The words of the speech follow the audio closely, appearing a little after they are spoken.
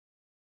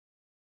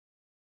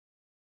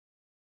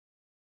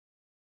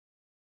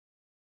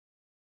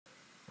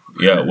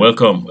Yeah,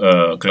 welcome,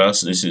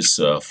 class. This is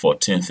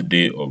 14th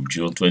day of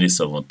June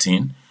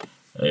 2017.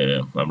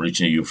 I'm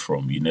reaching you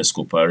from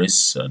UNESCO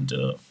Paris, and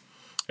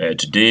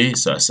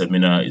today's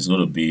seminar is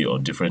going to be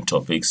on different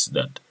topics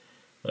that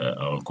are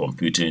on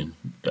computing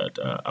that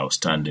are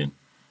outstanding.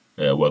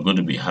 We're going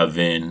to be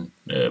having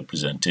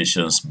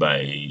presentations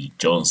by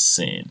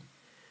Johnson,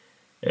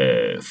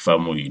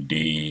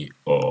 Famuide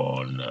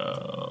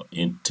on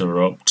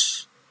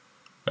interrupt.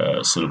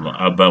 Solomon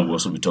Abba will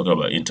also be talking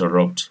about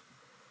interrupt.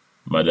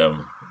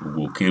 Madam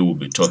Woke will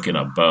be talking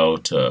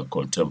about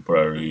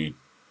contemporary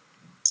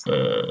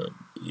uh,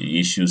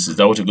 issues. Is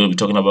that what you're going to be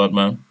talking about,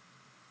 ma'am?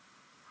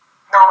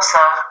 No, sir.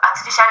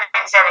 Artificial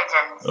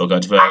intelligence Okay,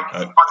 and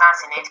its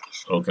importance in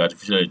education. okay,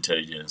 artificial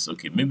intelligence.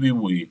 Okay, maybe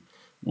we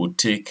will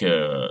take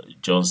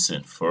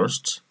Johnson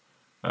first,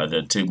 and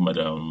then take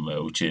Madam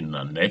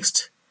Uchenna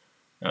next,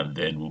 and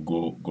then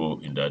we'll go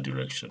in that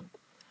direction.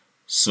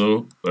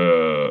 So,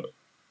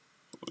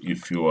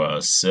 if you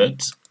are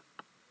set,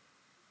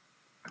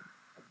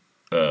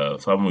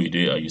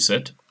 Famuide, are you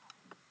set?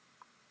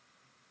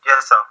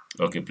 Yes, sir.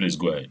 Okay, please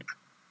go ahead.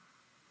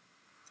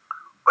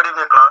 Good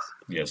evening, class.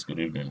 Yes, good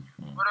evening.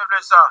 Good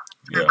evening, sir.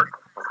 Yeah.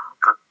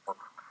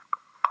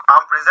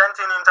 I'm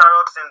presenting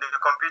interrupts in the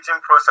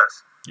computing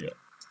process. Yeah.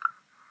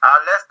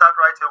 Let's start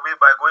right away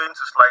by going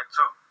to slide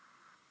 2.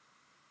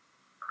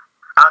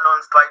 And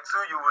on slide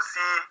 2, you will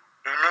see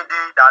a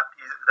lady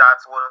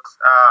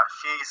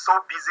she is so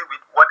busy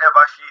with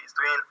whatever she is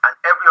doing and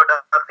every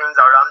other things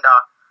around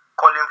her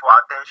calling for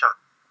attention.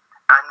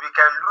 And we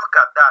can look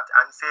at that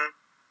and say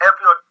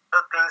every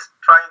other things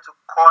trying to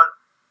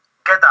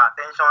get our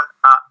attention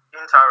are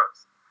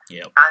interrupts.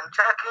 Yep. And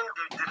checking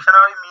the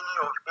dictionary meaning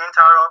of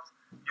interrupt,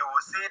 you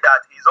will see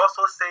that he's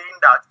also saying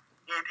that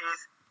it is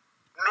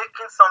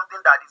making something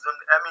that is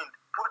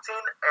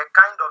putting a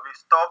kind of a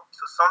stop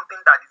to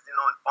something that is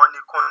on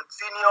a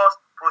continuous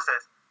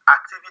process,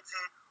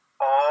 activity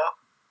or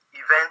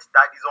event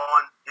that is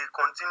on a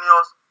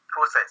continuous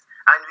process.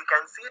 And we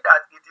can see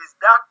that it is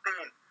that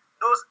thing,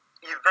 those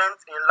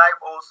events in life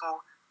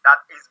also,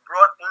 that is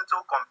brought into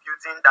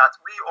computing that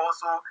we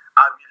also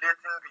are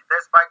relating with,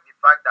 despite the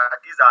fact that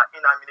these are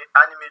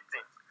inanimate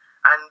things.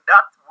 And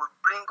that would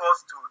bring us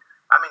to,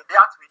 that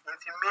will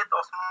intimate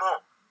us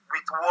more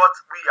with what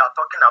we are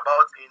talking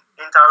about in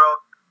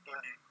interrupt in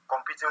the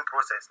computing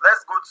process.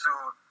 Let's go to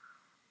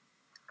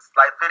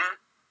slide 3,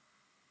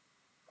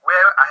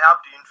 where I have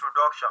the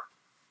introduction.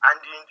 And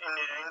in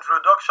the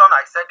introduction,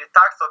 I said the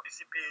task of the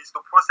CPU is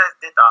to process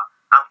data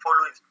and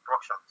follow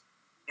instructions.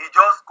 You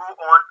just go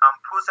on and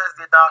process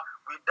data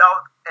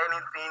without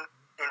anything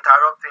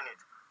interrupting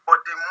it.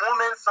 But the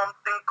moment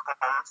something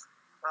comes,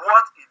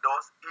 what it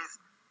does is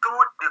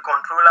through the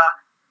controller,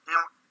 it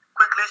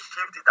quickly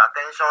shifts its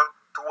attention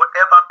to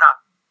whatever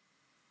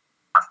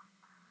task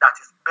that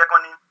is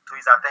beckoning to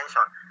his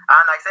attention.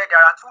 And I said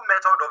there are two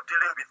methods of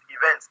dealing with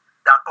events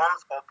that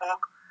comes or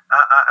poke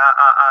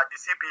the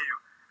CPU.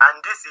 And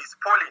this is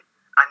polling.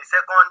 And the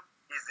second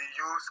is the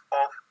use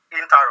of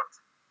interrupt.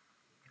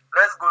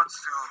 Let's go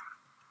to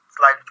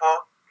slide 4.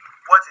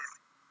 What is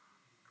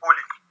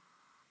polling?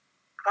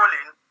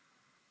 Polling,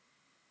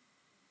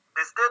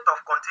 the state of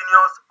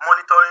continuous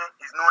monitoring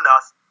is known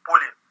as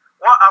polling.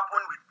 What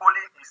happened with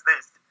polling is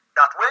this,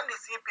 that when the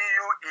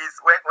CPU is,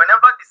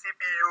 whenever the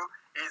CPU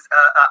is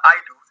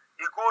idle,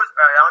 it goes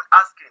around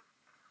asking,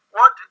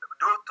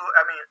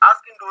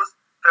 asking those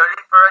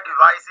peripheral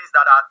devices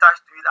that are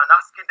attached to it and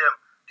asking them,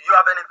 do you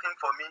have anything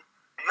for me?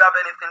 Do you have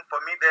anything for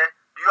me there?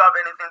 Do you have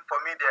anything for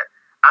me there?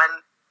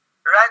 And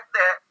right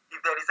there, if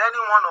there is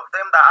any one of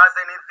them that has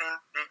anything,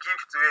 they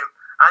give to him.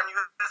 And you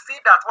see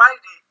that why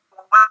the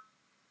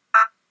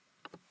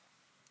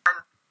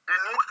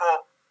need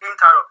for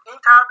interrupt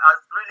has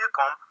really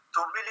come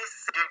to really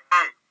see the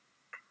day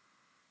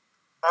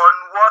on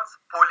what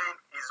polling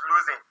is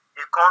losing.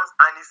 It comes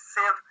and it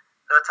saves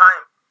the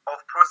time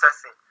of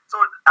processing. So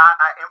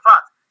in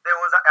fact,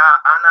 there was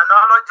an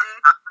analogy,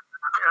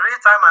 a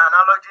real-time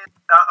analogy.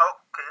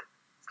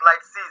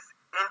 Slide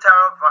 6,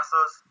 interrupt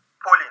versus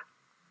polling.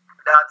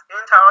 That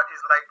interrupt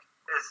is like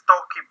a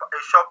storekeeper, a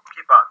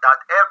shopkeeper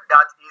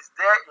that is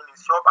there in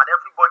his shop, and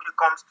everybody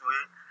comes to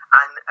him,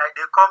 and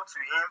they come to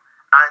him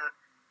and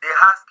they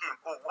ask him,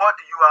 oh, what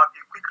do you have?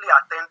 He quickly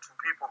attend to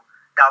people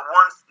that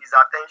wants his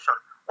attention.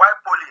 While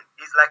polling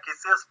is like a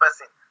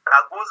salesperson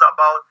that goes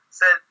about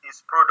sell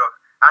his product.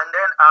 And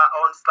then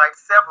on slide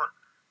 7,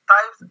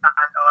 types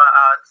and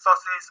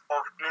sources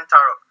of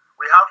interrupt.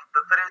 We have the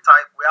 3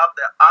 types. We have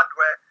the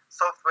hardware,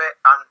 software,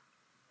 and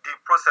the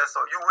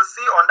processor. You will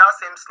see on that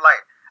same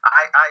slide,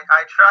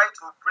 I try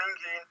to bring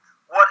in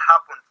what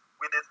happened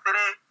with the 3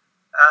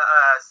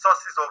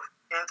 sources of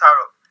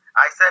interrupt.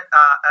 I said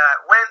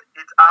when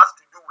it has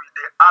to do with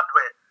the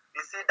hardware,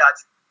 you see that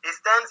it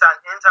sends an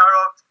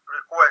interrupt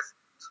request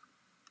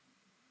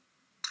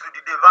to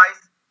the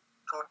device,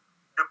 to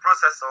the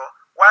processor.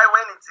 While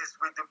when it is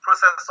with the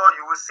processor,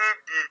 you will see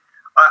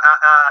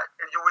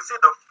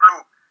the flow.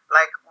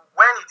 Like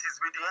when it is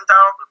with the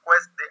interrupt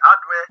request, the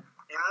hardware,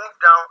 it moves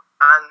down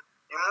and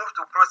you move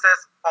to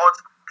process hot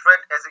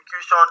thread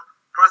execution,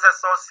 process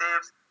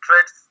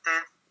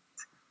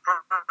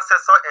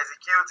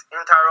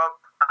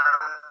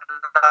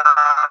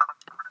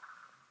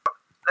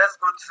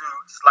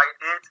slide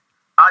 8,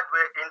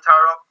 hardware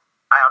interrupt.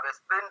 I have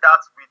explained that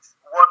with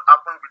what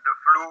happened with the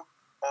flow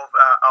of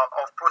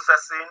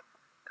processing.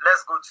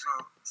 Let's go to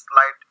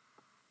slide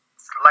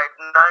 9,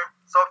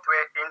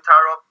 software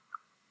interrupt.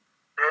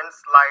 Then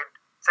slide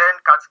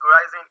 10,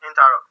 categorizing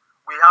interrupt.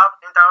 We have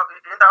interrupt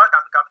can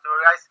be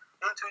categorized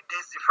into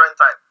these different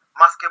types.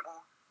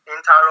 Maskable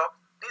interrupt.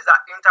 These are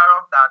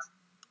interrupts that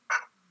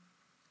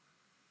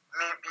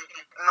may be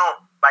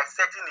ignored by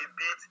setting a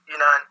bit in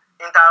an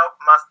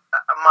interrupt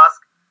mask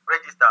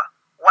register.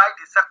 While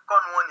the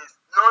second one is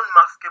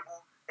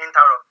non-maskable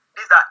interrupt.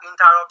 These are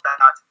interrupts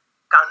that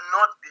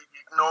cannot be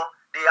ignored.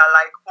 They are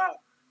like,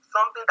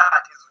 something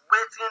that is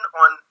waiting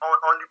on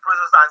the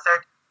processor and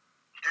said,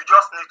 you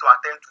just need to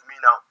attend to me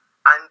now.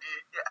 And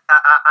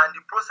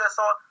the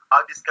processor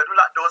or the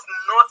scheduler does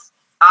not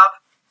have,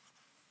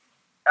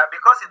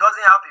 because it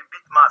doesn't have a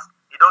bit mask,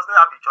 it doesn't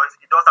have a choice,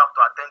 it does have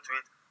to attend to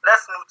it.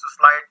 Let's move to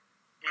slide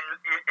 11.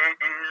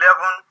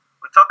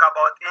 We talk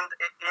about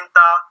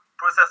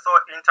inter-processor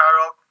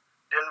interrupt.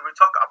 Then we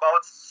talk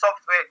about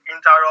software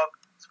interrupt,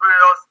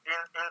 spurious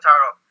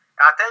interrupt.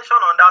 Attention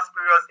on that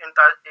spurious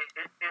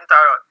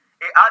interrupt.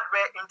 A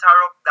hardware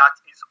interrupt that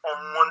is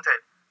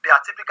unwanted. They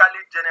are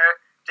typically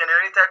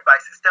generated by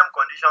system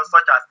conditions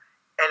such as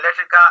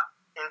electrical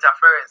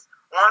interference.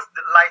 Once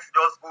the light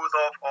just goes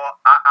off or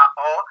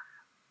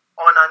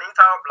on an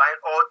interrupt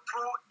line or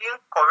through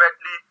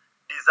incorrectly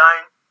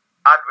designed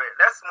hardware.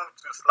 Let's move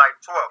to slide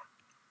 12.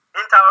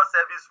 Interrupt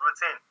service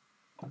routine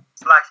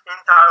 /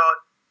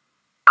 interrupt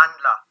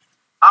handler.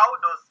 How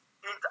does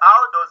the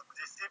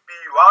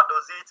CPU, how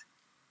does it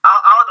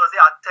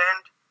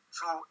attend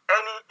to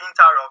any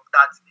interrupt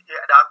that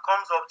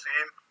comes up to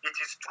him? It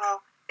is through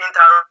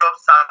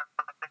interrupt.com.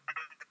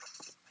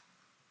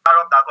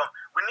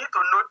 We need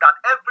to note that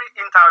every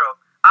interrupt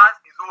has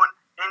its own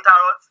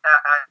interrupt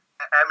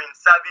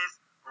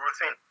service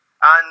routine.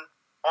 And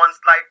on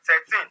slide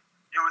 13,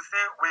 you will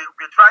see we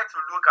try to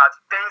look at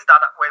things that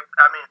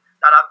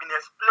have been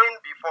explained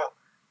before.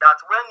 That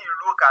when you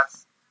look at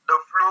the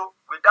flow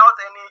without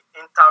any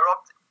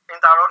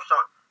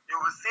interruption, you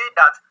will see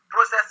that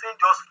processing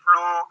just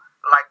flow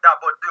like that.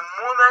 But the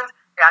moment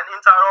an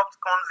interrupt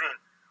comes in,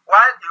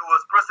 while he was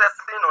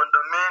processing on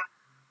the main,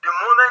 the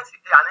moment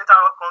an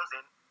interrupt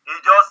comes in, he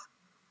just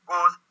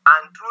goes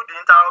and through the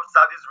interrupt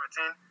service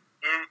routine,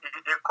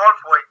 he called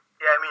for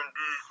the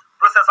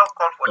processor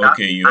called for that.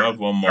 Okay, you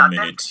have 1 more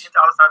minute.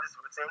 Interrupt service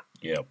routine.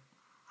 Yeah.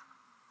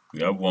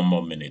 You have 1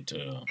 more minute.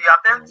 He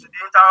attempts to the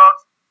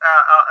interrupt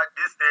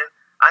this thing,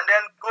 and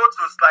then go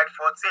to slide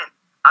 14,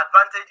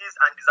 advantages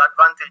and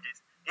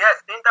disadvantages. Yes,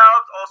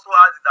 interrupt also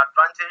has its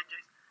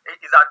advantages,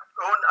 its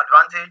own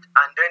advantage,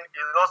 and then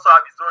it also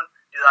has its own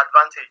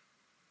disadvantage.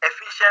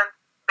 Efficient,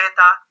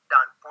 better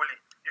than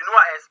polling. You know,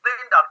 I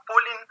explained that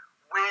polling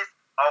wastes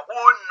a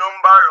whole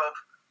number of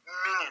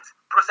minutes,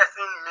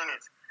 processing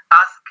minutes,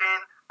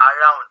 asking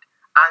around.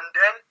 And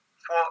then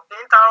for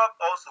interrupt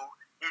also,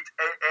 it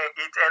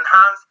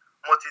enhances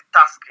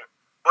multitasking.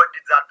 But the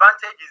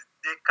disadvantage is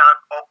they can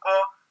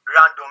occur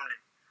randomly.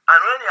 And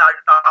when they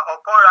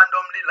occur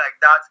randomly like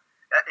that,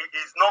 it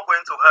is not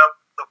going to help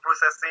the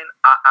processing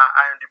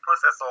and the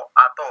processor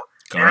at all.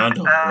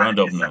 Round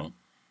up now.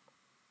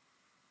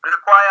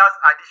 Requires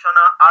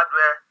additional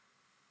hardware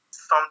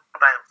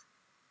sometimes.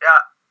 Yeah.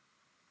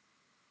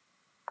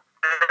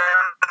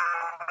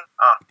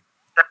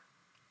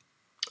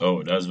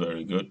 Oh, that's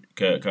very good.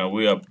 Can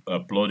we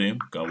upload him?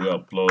 Can we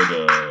upload?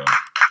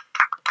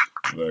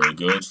 Very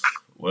good.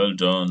 Well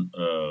done.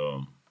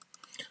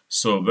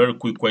 So, very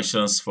quick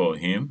questions for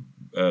him.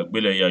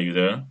 Billy, are you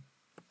there?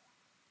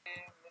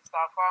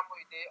 Mr.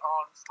 Famuide,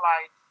 on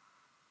slide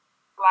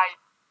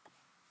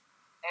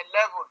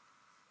 11.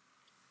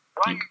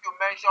 When you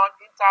mention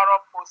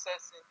interrupt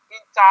processing,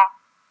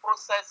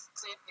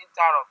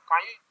 interrupt,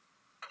 can you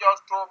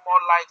just throw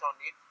more light on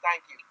it?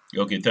 Thank you.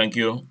 Okay, thank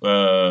you.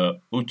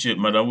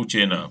 Madam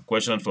Uchena,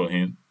 question for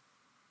him.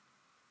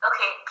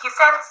 Okay, he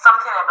said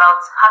something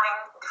about having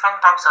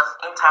different types of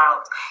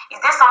interrupts. Is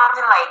there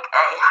something like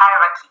a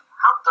hierarchy?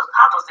 How does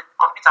the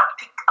computer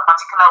pick a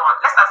particular one?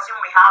 Let's assume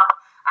we have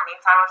an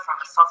interrupt from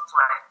the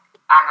software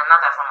and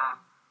another from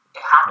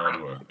the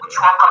hardware. Which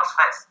one comes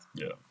first?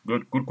 Yeah,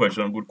 good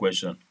question.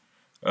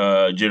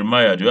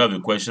 Jeremiah, do you have a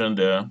question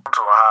there?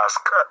 To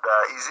ask,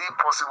 is it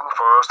possible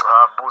for us to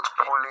have both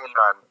polling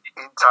and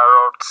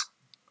interrupt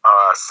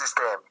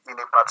system in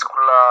a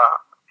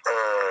particular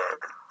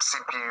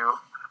CPU?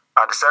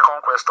 And the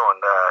second question,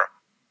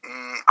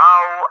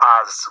 how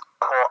has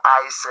Core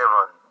i7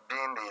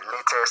 been the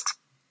latest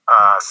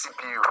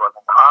CPU?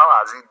 How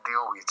has it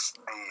deal with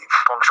the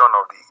function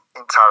of the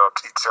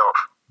interrupt itself?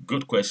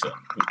 Good question.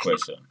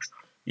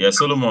 Yeah,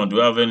 Solomon, do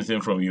you have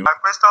anything from you? My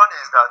question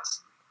is that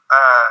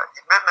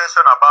it made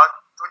mention about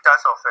two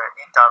types of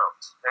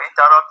interrupts. The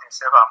interrupt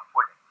itself and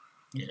polling.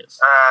 Yes.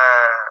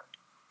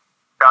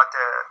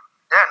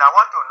 Then I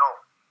want to know,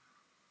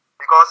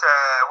 because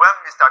when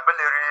Mr.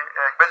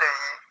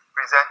 Gbeleyi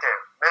presented,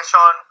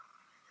 mentioned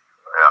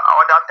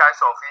other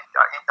types of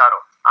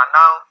interrupt, and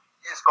now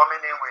he's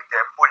coming in with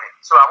polling.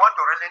 So I want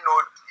to really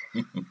know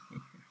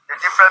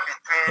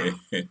difference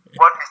between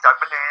what Mr.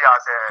 Billy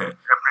has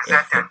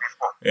represented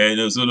before. No, When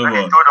he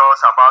Solomon. told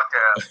us about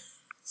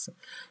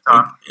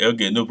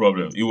Okay, no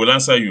problem. He will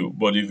answer you,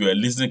 but if you are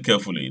listening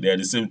carefully, they are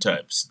the same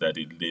types that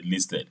they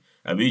listed.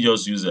 I mean, he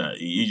just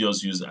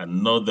used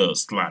another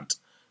slant,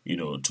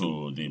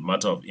 to the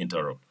matter of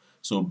interrupt.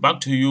 So back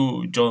to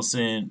you,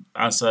 Johnson.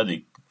 Answer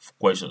the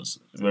questions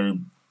very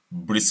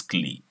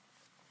briskly.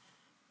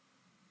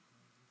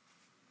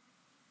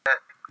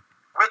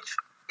 which,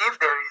 if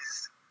there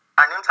is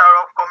an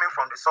interrupt coming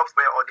from the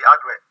software or the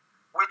hardware,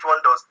 which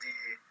one does the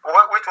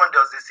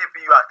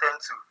CPU attend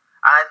to?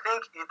 And I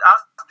think it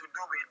has to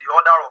do with the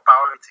order of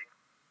priority.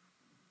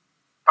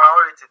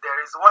 There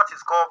is what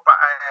is called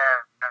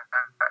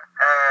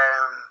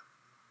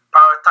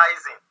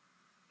prioritizing.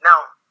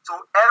 Now, to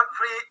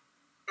every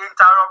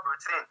interrupt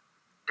routine,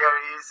 there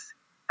is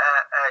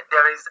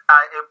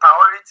a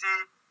priority,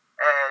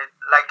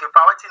 like a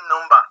priority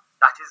number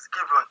that is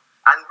given,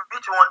 and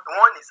which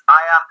one is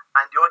higher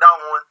and the other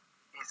one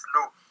is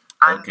low.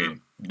 And okay,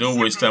 don't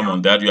waste time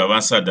on that. You have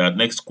answered that.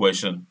 Next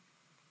question.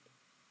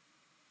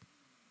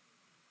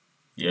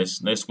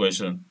 Yes, next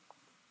question.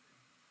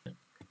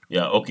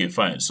 Yeah, okay,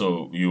 fine.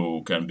 So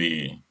you can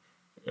be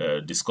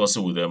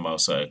discussing with them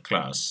outside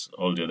class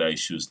all the other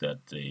issues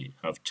that they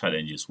have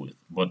challenges with.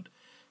 But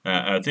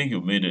I think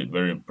you made a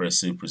very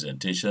impressive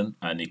presentation,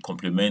 and it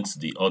complements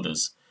the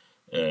others,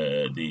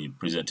 the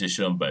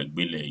presentation by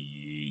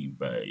Gbele,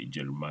 by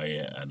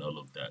Jeremiah, and all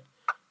of that.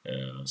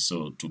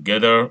 So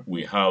together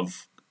we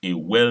have a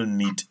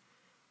well-knit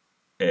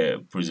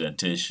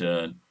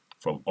presentation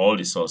from all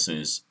the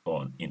sources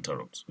on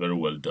interrupts. Very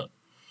well done.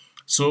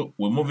 So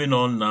we're moving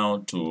on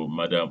now to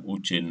Madam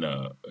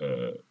Uchenna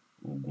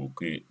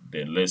Ugoke.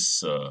 Then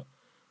let's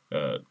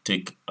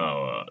take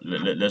our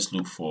let's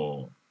look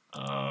for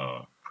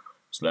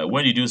it's like,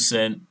 when did you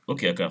send?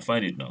 Okay, I can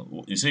find it now.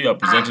 You say you are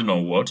presenting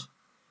on what?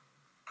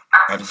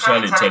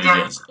 Artificial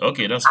intelligence.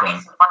 Okay, that's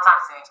fine.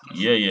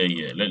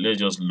 Yeah. Let's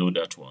just load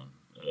that one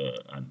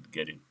and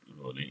get it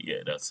rolling.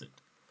 Yeah, that's it.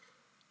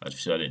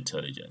 Artificial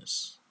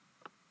intelligence.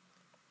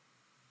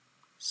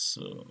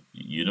 So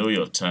you know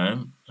your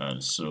time,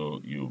 and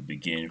so you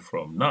begin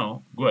from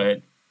now. Go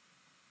ahead.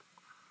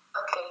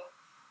 Okay.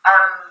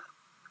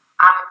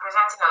 I'm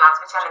presenting on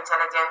artificial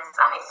intelligence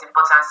and its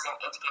importance in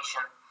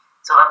education.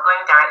 So I'm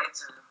going directly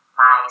to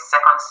my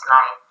second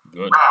slide.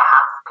 Good. Where I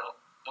have the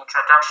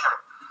introduction.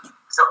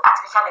 So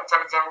artificial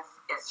intelligence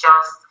is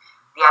just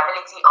the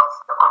ability of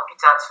the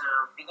computer to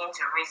begin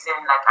to reason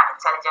like an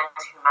intelligent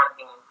human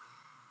being.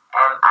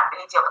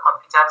 Ability of the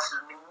computer to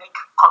mimic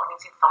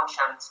cognitive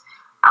functions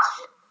as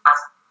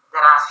that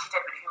are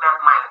associated with human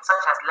mind,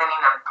 such as learning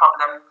and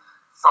problem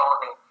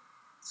solving.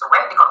 So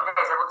when the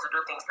computer is able to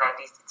do things like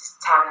this, it is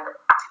termed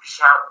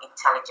artificial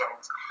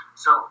intelligence.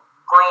 So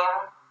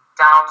going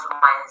down to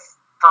my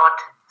third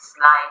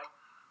slide,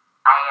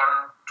 I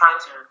am trying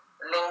to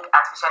link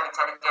artificial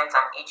intelligence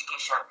and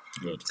education.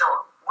 Good. So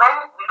when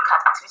we look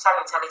at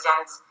artificial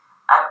intelligence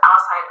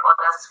outside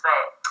other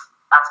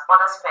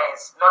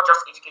spheres, not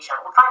just education,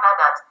 we find out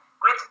that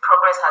great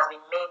progress has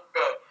been made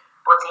there.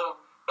 But in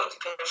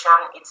education,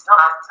 it's not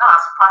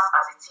as fast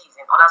as it is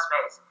in other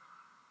spheres.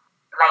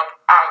 Like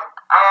I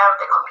am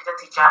a computer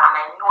teacher, and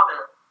I know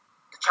the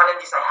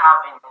challenges I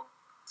have in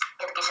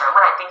education.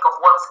 When I think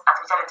of what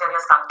artificial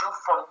intelligence can do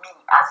for me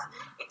as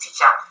a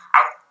teacher,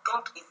 I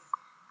think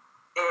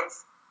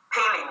it's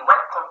paling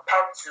when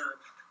compared to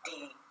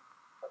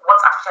what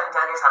artificial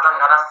intelligence has done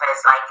in other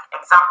spheres. Like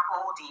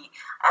example, the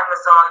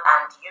Amazon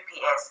and the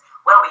UPS,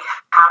 where we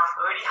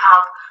already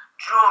have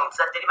drones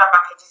that deliver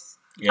packages.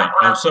 Yeah,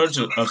 I'm sorry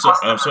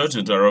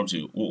to interrupt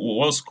you.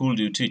 What school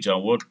do you teach,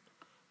 and what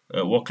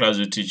class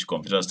do you teach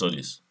computer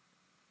studies?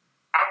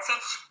 I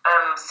teach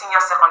senior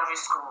secondary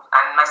school,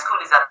 and my school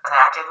is at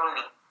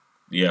Ajegunle.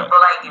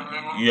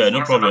 Yeah.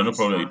 No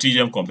problem. You teach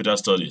them computer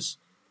studies.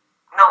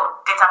 No,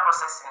 data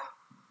processing.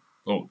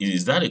 Oh,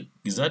 is that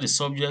a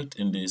subject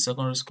in the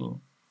secondary school?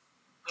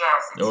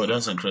 Yes. Oh,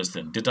 that's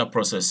interesting. Data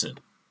processing.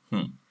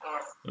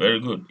 Yes. Very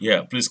good.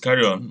 Yeah, please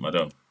carry on,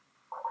 madam.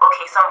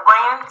 Okay, so I'm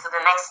going to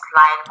the next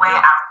slide where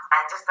I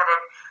just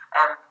started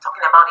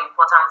talking about the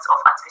importance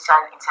of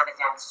artificial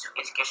intelligence to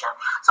education.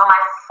 So my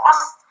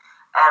first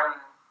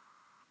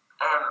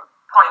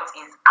point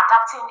is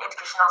adapting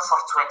educational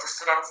software to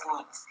students'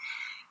 needs.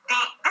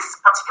 This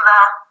particular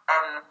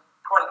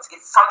point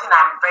is something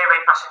I'm very,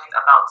 very passionate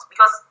about,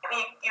 because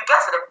you get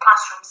to the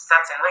classroom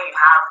setting where you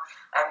have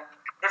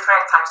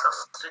different types of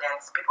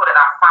students, people that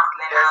are fast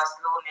learners,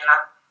 slow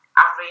learners,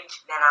 average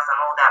learners, and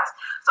all that.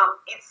 So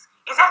it's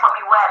easier for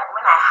me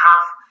when I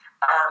have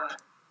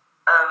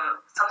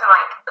something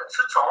like a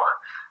tutor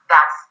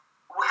that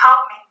will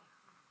help me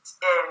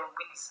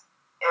with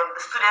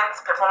the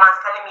student's performance,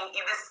 telling me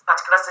if this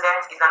particular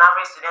student is an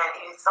average student,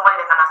 if it's somebody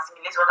that can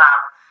assimilate what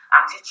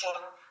I'm teaching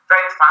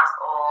very fast,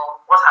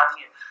 or what have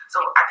you. So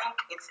I think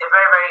it's a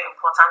very, very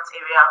important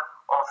area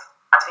of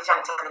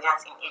artificial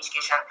intelligence in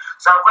education.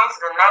 So I'm going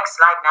to the next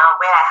slide now,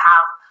 where I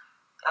have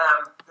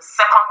the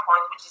second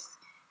point, which is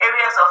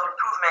areas of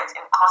improvement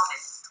in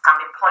courses,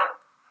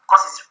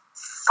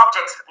 subjects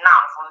subject now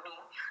for me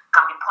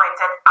can be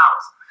pointed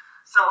out.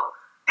 So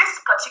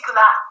this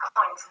particular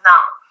point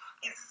now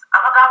is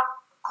another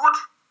good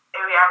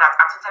area that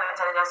artificial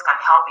intelligence can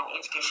help in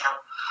education.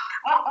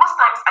 Most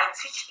times I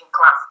teach in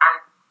class, and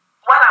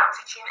while I'm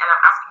teaching and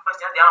I'm asking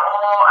questions, they are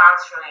all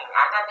answering.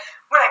 And then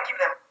when I give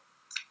them,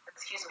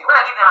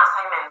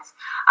 assignments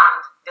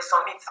and they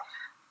submit,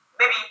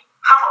 maybe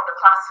half of the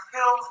class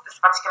fails this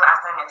particular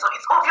assignment. So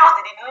it's obvious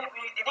they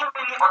didn't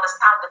really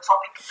understand the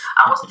topic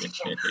I was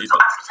teaching. So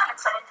artificial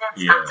intelligence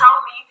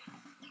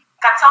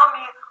can tell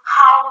me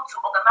how to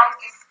organize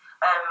this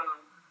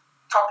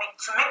topic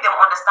to make them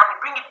understand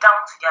it, bring it down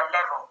to their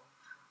level.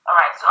 All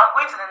right, so I'm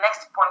going to the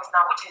next point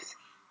now, which is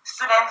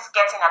students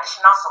getting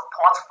additional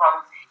support from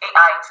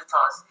AI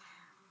tutors.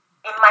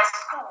 In my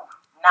school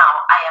now,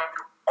 I am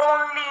the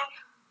only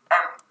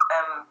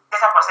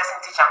data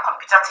processing teacher,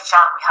 computer teacher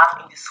we have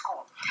in the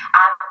school.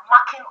 I'm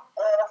marking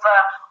over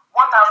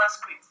 1,000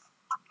 scripts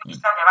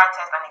each time they write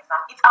test and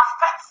exam. It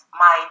affects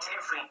my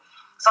delivery.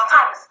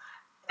 Sometimes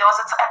there was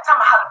a time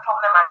I had a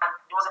problem and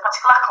there was a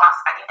particular class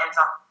I didn't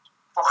enter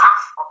for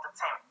half of the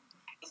term.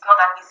 It's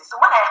not that easy. So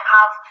when I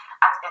have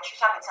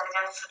artificial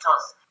intelligence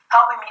tutors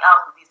helping me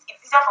out with this, it's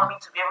easier for me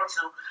to be able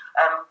to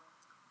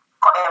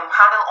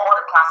handle all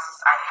the classes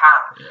I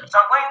have. Yeah. So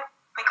I'm going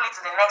quickly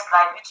to the next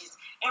slide, which is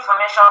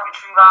information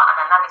retrieval and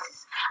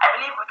analysis. I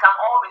believe we can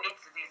all relate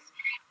to this.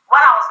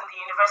 When I was in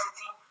the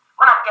university,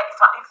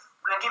 if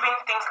we're giving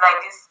things like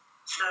this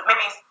to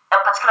maybe a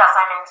particular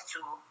assignment to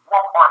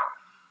work on,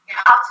 you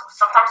have to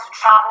sometimes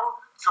travel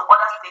to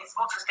other states,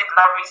 go to state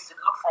libraries to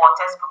look for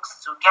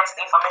textbooks to get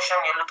the information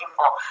you're looking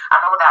for and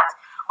all that.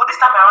 But this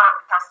time around,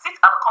 you can sit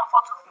at the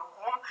comfort of your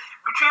home,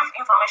 retrieve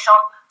information,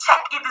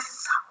 check if this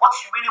is what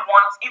you really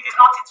want. If it's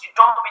not it, you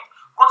dump it,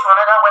 go to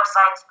another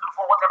website, look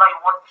for whatever you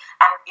want,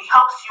 and it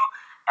helps you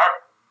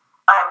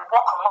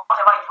work on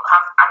whatever you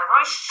have at a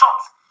very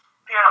short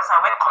period of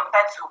time when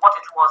compared to what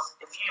it was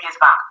a few years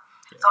back.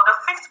 So the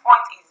fifth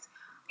point is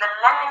the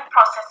learning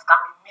process can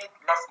be made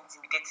less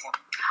intimidating.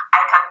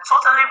 I can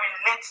totally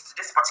relate to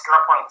this particular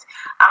point.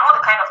 I'm not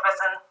the kind of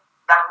person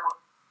that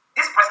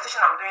this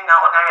presentation I'm doing now,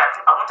 ordinary,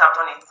 I wouldn't have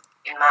done it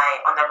in my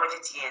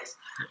undergraduate years.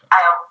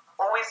 I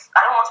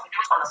don't want to be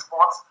put on the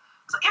spot.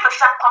 So if a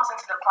teacher comes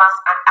into the class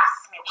and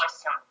asks me a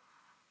question,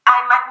 I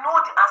might know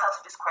the answer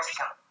to this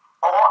question,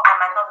 or I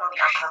might not know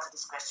the answer to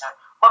this question.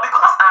 But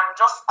because I'm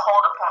just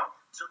called upon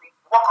to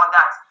work on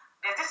that,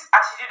 there's this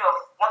attitude of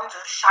wanting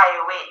to shy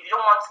away. You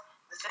don't want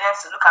the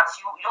students to look at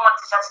you. You don't want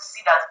the teacher to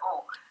see that,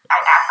 oh,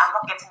 I'm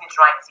not getting it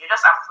right. You're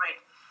just afraid.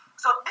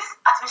 So this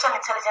artificial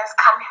intelligence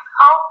can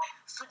help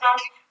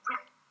students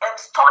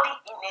study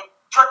in a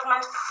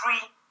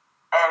judgment-free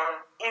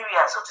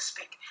area, so to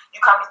speak.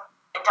 You can be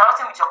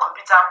interacting with your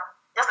computer.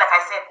 Just like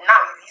I said, now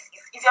it's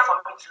easier for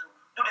me to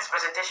do this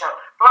presentation,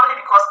 probably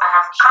because I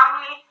have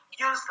calmly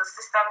used the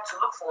system to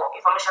look for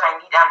information I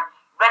need and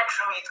read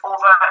through it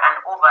over and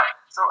over.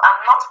 So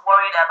I'm not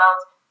worried about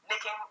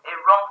making a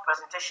wrong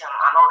presentation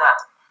and all that.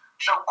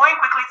 So going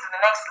quickly to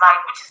the next slide,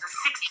 which is the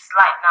sixth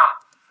slide now.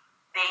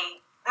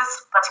 This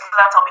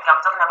particular topic I'm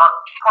talking about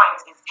point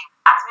is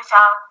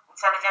artificial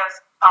intelligence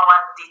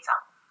powered data.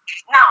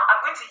 Now I'm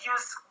going to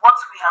use what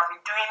we have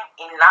been doing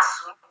in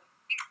LASU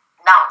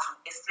now to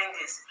explain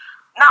this.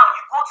 Now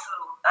you go to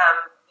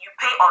you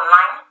pay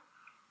online,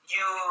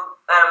 you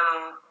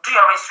do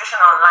your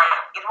registration online.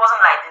 It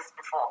wasn't like this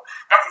before.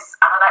 That is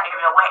another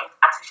area where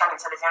artificial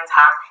intelligence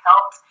has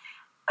helped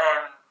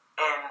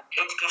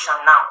education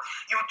now.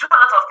 You do a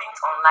lot of things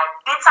online.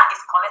 Data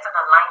is collected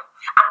online.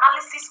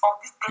 Analysis of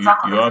this data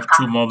you have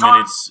 2 more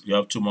minutes. You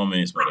have 2 more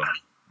minutes, madam.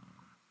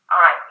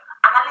 All right.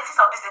 Analysis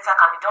of this data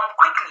can be done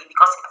quickly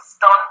because it's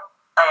done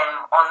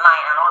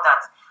online and all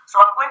that. So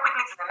I'm going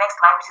quickly to the next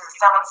slide, which is the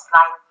 7th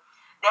slide.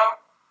 Then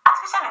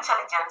artificial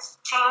intelligence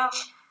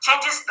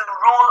changes the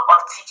role of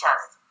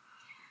teachers.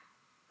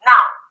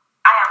 Now,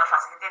 I am a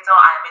facilitator,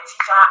 I am a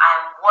teacher, I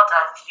am what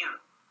have you.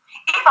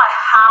 If I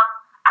have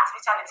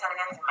artificial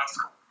intelligence in my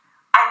school,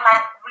 I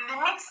might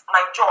limit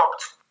my job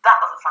to that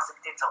of a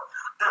facilitator.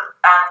 The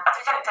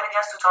artificial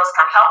intelligence tutors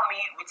can help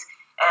me with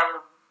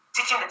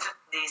teaching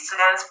the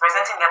students,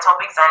 presenting their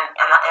topics and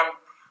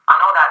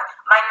all that.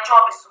 My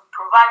job is to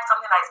provide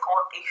something that is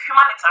called a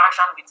human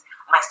interaction with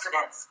my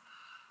students.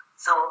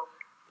 So,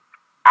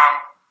 and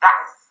that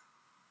is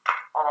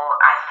all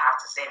I have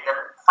to say. The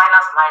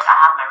final slide, I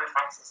have my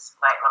references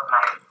where I got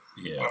my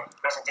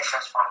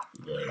presentations from.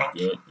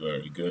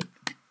 Very good.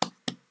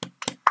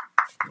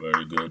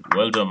 Very good.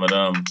 Well done,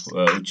 Madam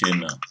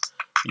Uchenna.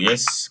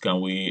 Yes,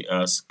 can we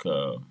ask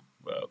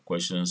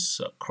questions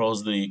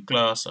across the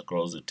class,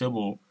 across the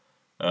table?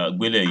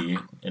 Gweleyi,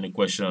 any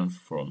question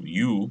from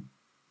you?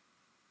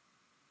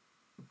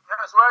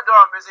 Yes, well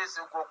done, Mrs.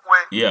 Ukokwe.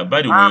 Yeah,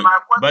 by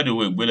the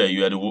way, Gweleyi,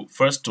 you are the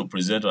first to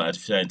present on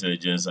artificial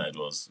intelligence, and it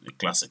was a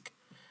classic.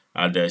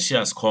 And she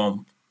has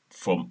come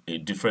from a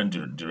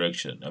different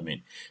direction. I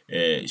mean,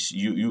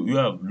 you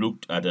have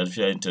looked at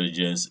artificial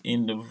intelligence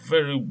in a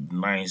very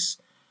nice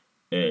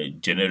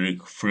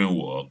generic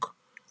framework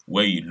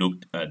where you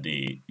looked at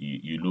the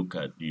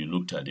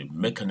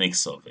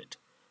mechanics of it.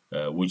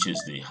 which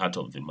is the heart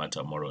of the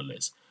matter, more or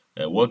less.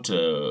 What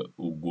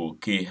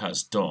Ugoke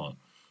has done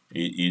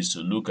is to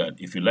look at,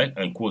 if you like,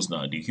 and quotes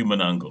now, the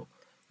human angle,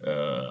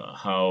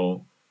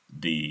 how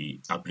the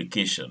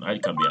application, how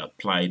it can be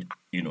applied,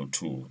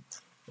 to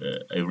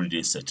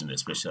everyday setting,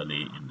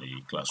 especially in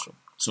the classroom.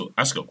 So,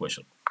 ask your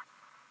question.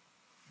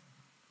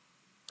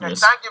 Yes.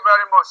 Thank you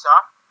very much,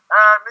 sir.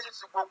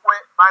 Mrs. Ugokwe,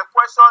 my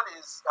question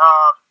is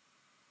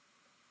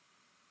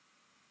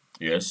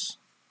yes.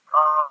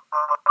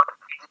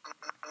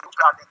 Look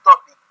at the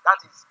topic, that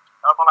is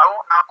from my own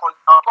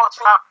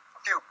cultural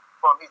view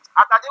from it.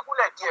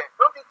 Akadekule, dear,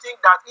 don't you think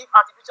that if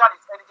artificial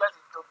intelligence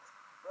is introduced,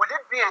 will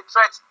it be a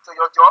threat to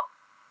your job?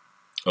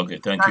 Okay,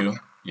 thank you.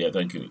 Yeah,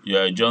 thank you.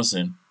 Yeah,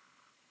 Johnson.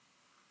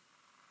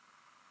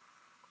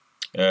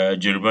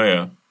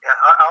 Jeremiah. Yeah,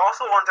 I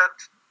also wanted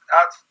to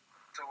add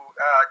to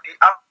the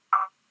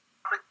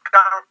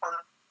African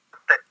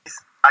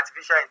context,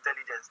 artificial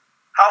intelligence.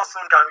 How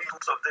soon can we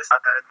use of this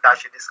that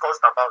she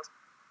discussed about?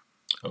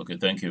 Okay,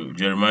 thank you.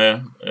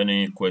 Jeremiah,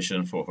 any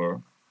question for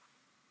her?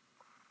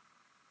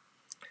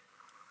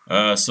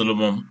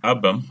 Solomon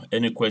Abam,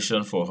 any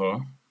question for her?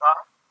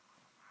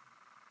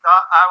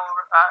 I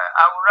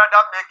would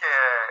rather make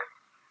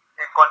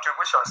a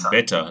contribution, sir.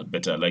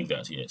 Better like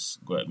that, yes.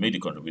 Go ahead, make the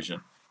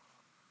contribution.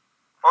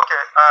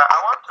 Okay,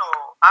 I want to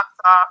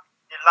answer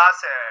the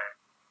last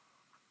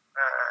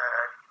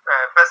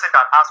person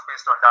that asked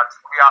question that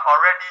we are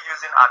already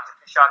using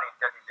artificial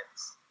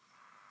intelligence,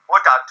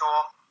 both at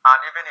home and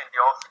even in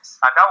the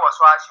office. And that was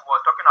why she was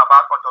talking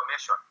about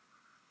automation.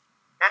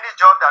 Any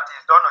job that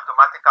is done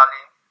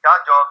automatically,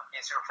 that job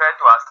is referred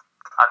to as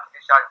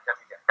artificial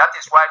intelligence. That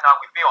is why now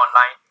we pay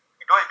online.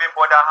 We don't even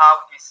bother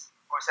how these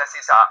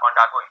processes are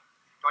undergoing.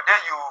 Today,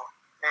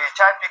 a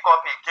child pick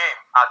up a game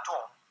at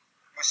home,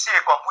 you see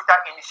a computer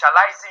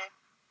initializing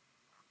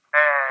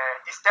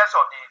the steps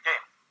of the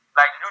game,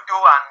 like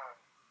Ludo and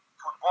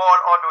football,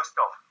 all those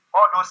stuff.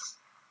 All those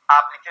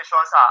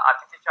applications are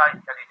artificial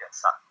intelligence,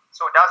 sir.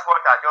 So that's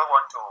what I just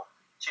want to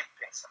chip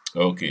in, sir.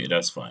 Okay,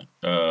 that's fine.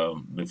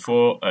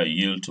 Before I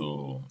yield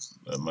to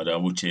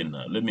Madam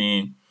Uchenna, let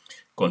me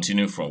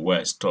continue from where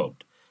I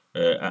stopped.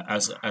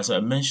 As I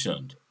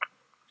mentioned,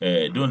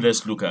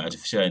 let's look at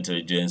artificial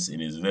intelligence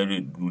in its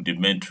very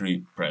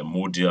rudimentary,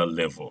 primordial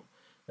level,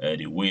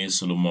 the way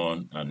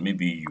Solomon and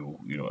maybe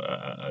you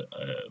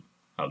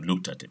have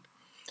looked at it.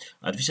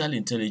 Artificial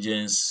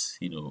intelligence,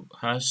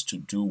 has to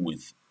do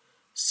with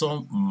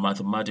some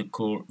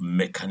mathematical,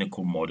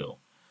 mechanical model,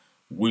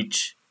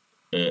 which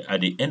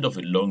at the end of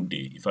a long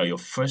day, if your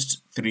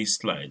first 3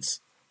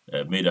 slides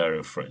made a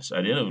reference,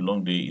 at the end of a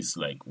long day, it's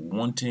like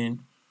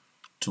wanting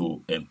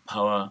to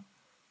empower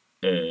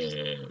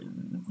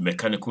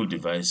mechanical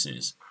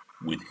devices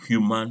with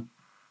human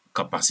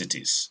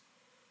capacities.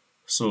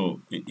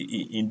 So,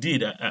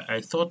 indeed,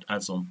 I thought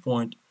at some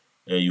point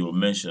you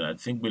mentioned, I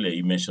think Bele,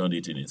 you mentioned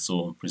it in its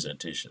own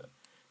presentation,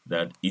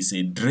 that it's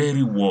a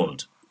dreary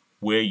world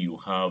where you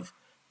have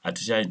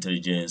artificial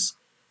intelligence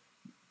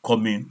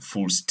coming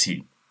full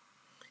steam.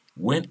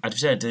 When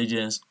artificial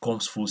intelligence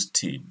comes full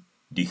steam,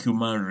 the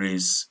human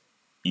race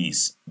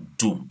is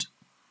doomed.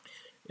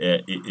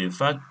 In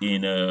fact,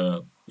 in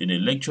a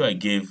lecture I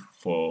gave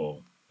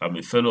I'm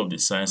a fellow of the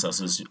Science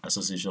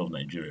Association of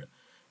Nigeria.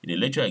 In a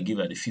lecture I gave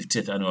at the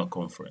 50th annual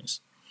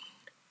conference,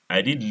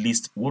 I did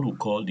list what we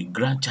call the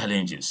grand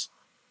challenges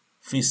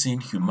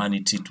facing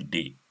humanity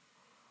today.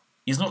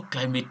 It's not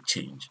climate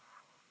change.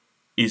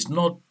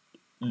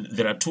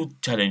 There are 2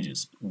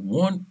 challenges.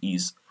 One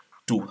is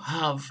to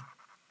have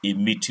a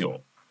meteor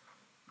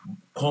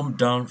come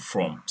down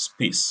from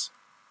space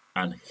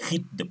and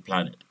hit the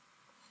planet.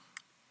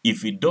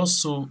 If it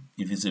does so,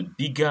 if it's a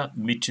bigger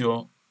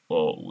meteor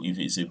or if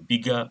it's a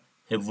bigger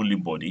heavenly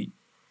body,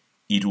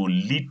 it will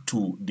lead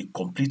to the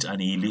complete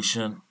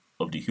annihilation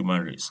of the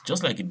human race,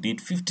 just like it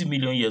did 50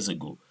 million years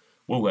ago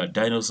when we were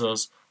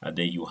dinosaurs, and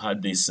then you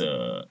had this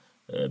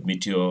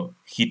meteor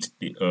hit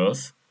the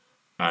Earth,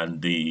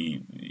 and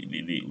the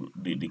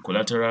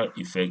collateral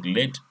effect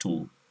led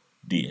to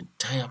the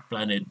entire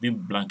planet being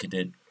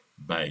blanketed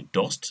by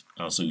dust,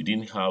 and so we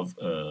didn't have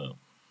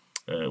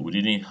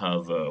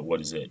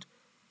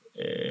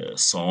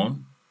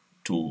sun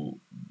to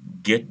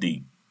get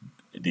the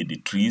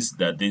trees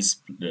that these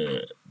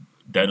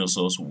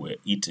dinosaurs were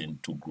eating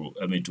to grow.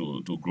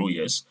 To grow,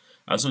 yes,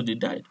 and so they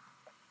died.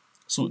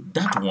 So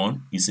that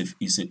one is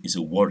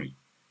a worry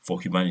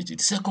for humanity.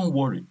 The second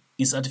worry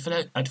is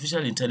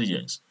artificial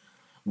intelligence.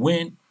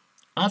 When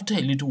after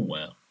a little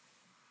while,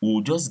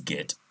 we'll just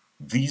get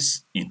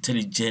these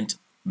intelligent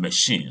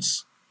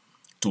machines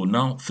to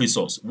now face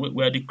us.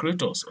 We are the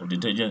creators of the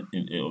intelligence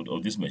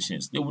of these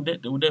machines. They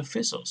would then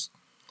face us.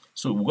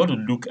 So we've got to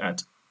look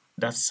at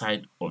that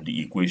side of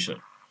the equation.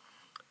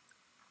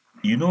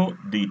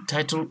 The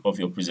title of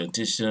your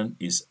presentation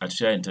is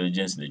Artificial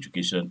Intelligence in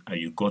Education, and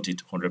you got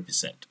it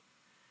 100%.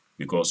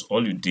 Because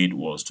all you did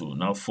was to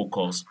now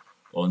focus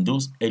on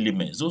those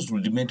elements, those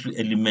rudimentary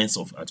elements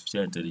of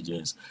artificial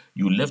intelligence.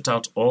 You left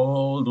out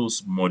all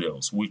those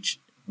models, which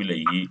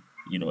Bilayi,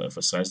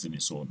 emphasized in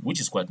his own, which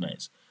is quite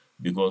nice.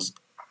 Because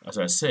As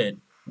I said,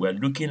 we're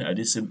looking at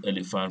the same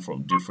elephant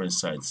from different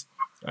sides,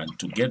 and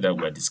together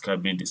we're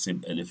describing the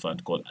same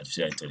elephant called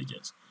artificial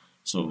intelligence.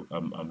 So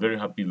I'm very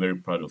happy, very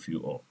proud of you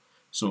all.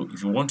 So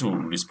if you want to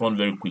respond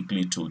very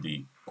quickly to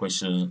the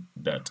question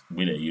that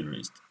Wile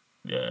raised,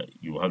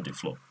 you have the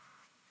floor.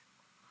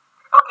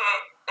 Okay,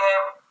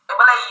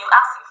 Ebola, you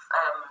asked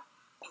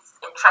if it's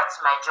a threat to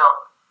my job.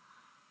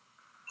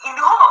 In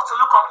the whole of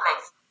Tolu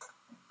complex,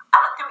 I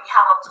don't think we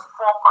have up to 4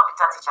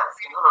 computer teachers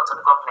in the whole of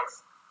Tolu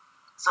complex.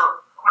 So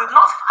we've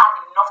not had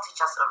enough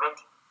teachers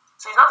already.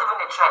 So it's not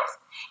even a threat.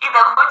 If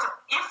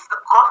the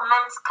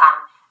government can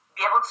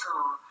be able to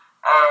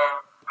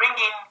bring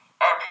in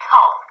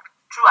help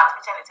through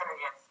artificial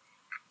intelligence,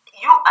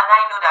 you and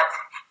I know that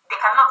they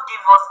cannot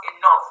give us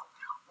enough.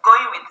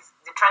 Going with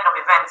the trend of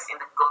events in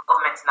the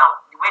government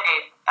now, the way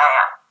they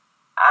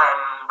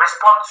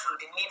respond to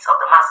the needs of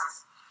the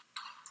masses.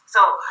 So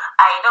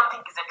I don't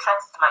think it's a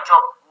threat to my job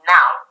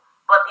now,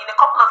 but in a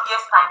couple of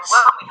years' time,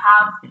 when we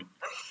have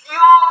a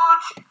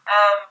huge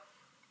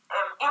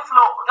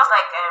inflow, just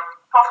like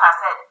Prof has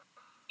said,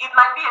 it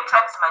might be a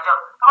threat to my job.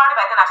 Probably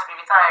by then I should be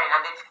retiring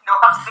and they'll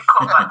have to take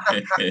over.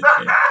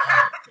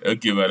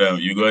 Okay, madam,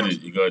 you got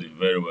it. You got it.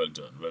 Very well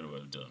done. Very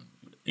well done.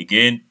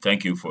 Again,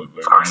 thank you for a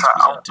very nice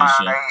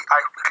presentation. I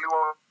quickly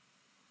want...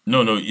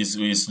 No,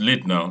 it's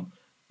late now.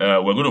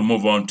 We're going to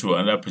move on to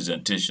another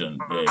presentation.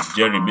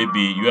 Jerry, maybe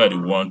you are the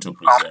one to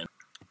present.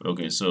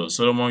 Okay, so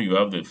Solomon, you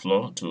have the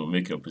floor to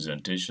make your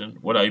presentation.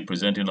 What are you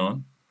presenting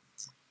on?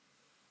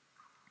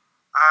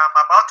 I'm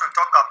about to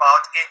talk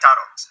about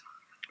interrupts.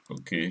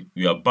 Okay,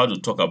 we are about to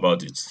talk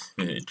about it.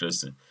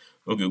 Interesting.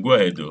 Okay, go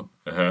ahead though.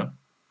 Good evening,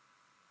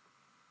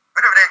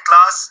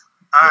 class.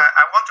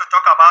 I want to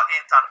talk about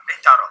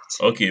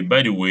interrupts. Okay,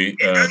 by the way,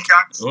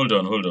 hold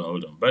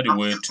on. By the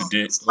way,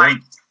 today,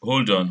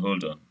 hold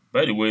on.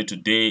 By the way,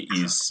 today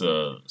is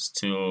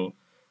still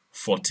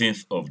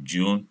 14th of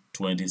June,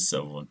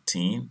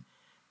 2017,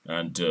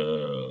 and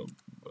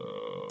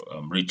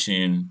I'm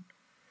reaching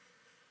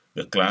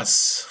the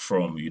class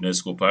from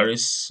UNESCO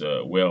Paris,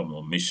 where I'm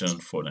on mission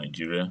for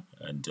Nigeria,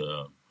 and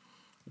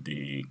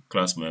the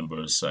class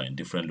members are in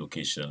different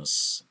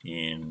locations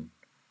in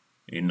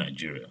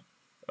Nigeria.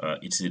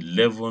 It's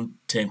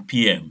 11:10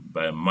 p.m.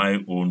 by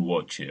my own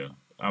watch here.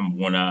 I'm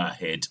 1 hour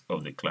ahead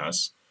of the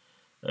class.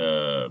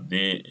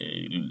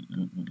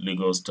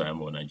 Lagos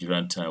time or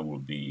Nigerian time will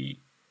be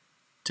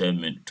 10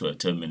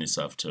 minutes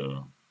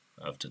after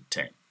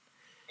 10.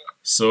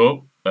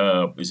 So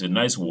it's a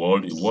nice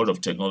world, a world of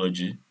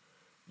technology,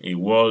 a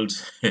world.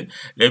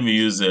 Let me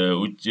use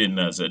Uchin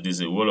as this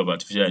is a world of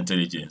artificial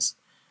intelligence.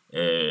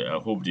 I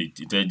hope the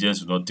intelligence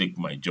will not take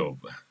my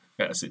job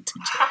as a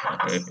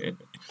teacher.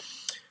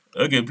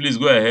 Okay, please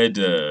go ahead,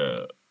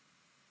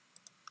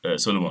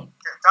 Solomon.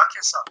 Okay, thank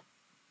you, sir.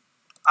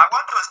 I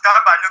want to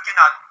start by looking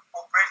at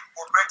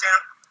operating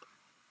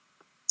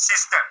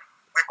system.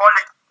 We call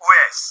it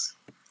OS.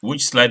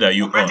 Which slide are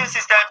you on?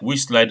 System.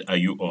 Which slide are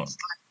you on?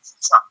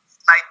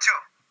 Slide 2.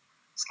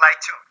 Slide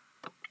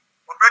 2.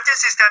 Operating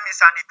system is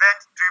an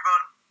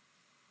event-driven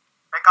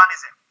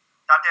mechanism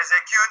that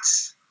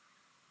executes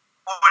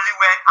only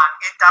when an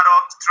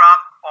interrupt,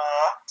 trap,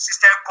 or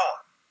system call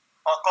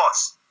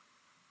occurs.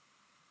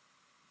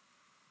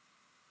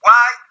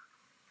 Why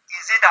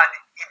is it an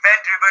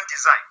event-driven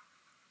design?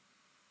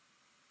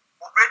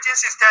 Operating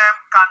system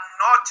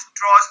cannot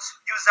trust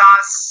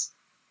users'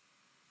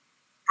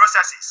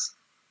 processes.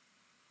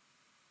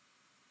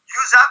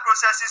 User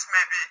processes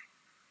may be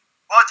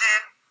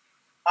bugging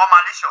or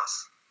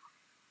malicious.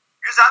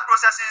 User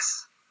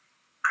processes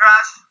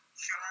crash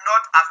should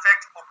not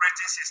affect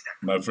operating system.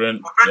 My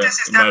friend,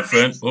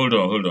 hold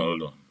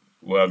on.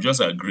 We have just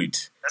agreed.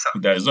 Yes, sir.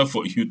 That is not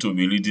for you to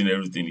be reading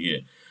everything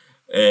here.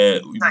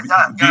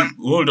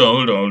 Hold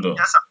on.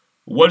 Yes, sir.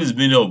 What is the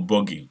meaning of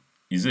buggy?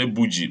 Is it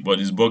bougie, but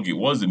it's buggy.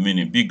 What's the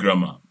meaning? Big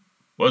grammar.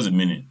 What's the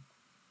meaning?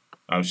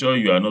 I'm sure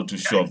you are not too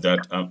sure of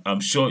that. I'm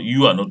sure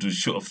you are not too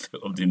sure of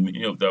the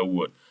meaning of that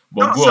word.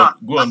 But No, go sir. on.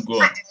 The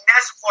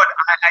next word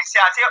I say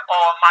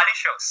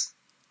malicious.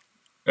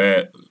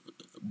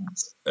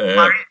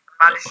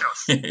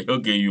 Malicious.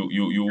 Okay,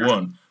 you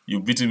won. You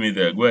beating me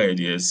there. Go ahead,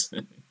 yes. So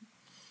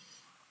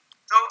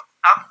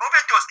I'm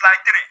moving to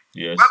slide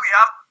 3. Yes. Where we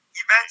have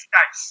event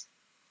types.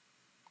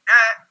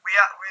 There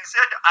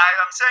I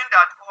am saying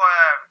that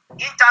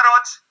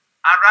interrupts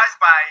arise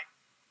by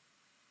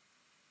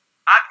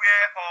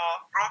hardware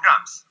or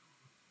programs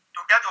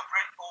to get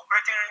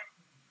operating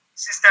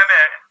system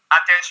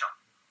attention.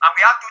 And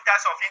we have 2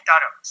 types of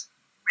interrupts.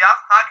 We have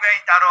hardware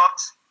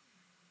interrupts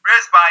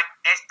raised by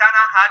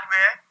external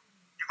hardware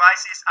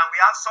devices, and we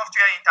have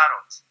software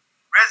interrupts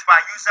raised by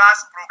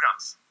users'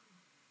 programs.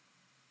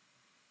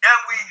 Then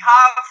we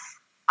have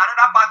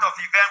another part of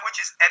the event,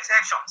 which is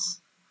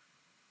exceptions,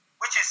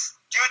 which is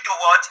due to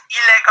what?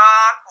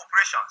 Illegal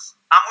operations.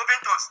 I'm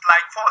moving to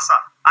slide 4,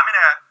 sir.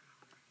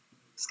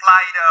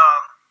 Slide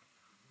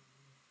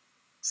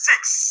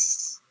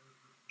 6.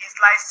 In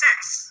slide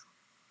 6,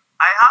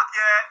 I have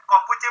here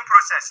computing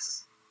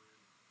processes.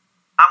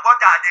 And what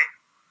are they?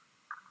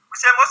 We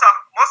say most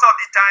of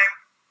the time,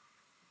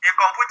 the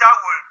computer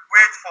will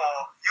wait for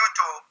you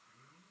to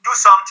do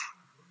something,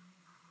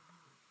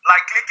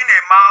 like clicking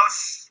a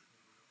mouse,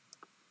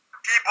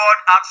 keyboard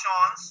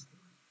actions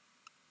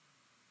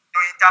to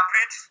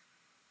interpret,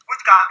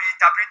 which can be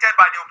interpreted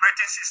by the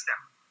operating system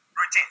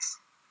routines.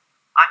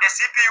 And the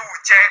CPU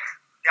will check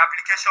the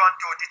application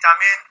to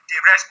determine the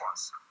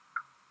response.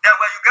 Then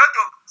when you go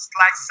to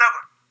slide 7,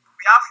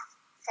 we have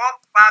 4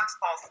 parts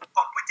of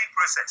computing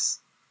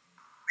process.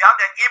 We have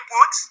the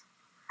input,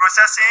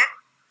 processing,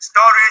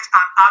 storage,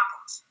 and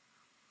output.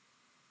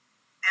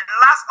 The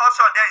last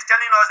option there is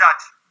telling us that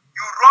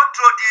you run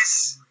through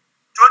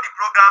the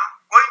program,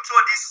 going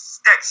through these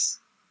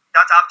steps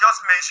that I've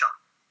just mentioned.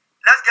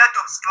 Let's get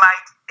to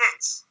slide 8.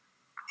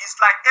 In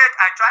slide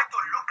 8, I try to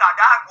look at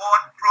that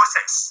word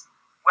process.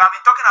 We have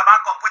been talking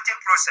about computing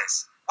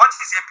process. What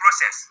is a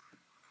process?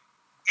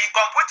 In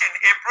computing,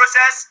 a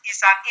process is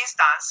an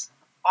instance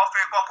of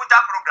a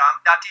computer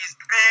program that is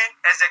being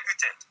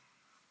executed.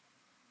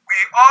 We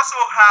also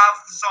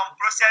have some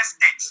process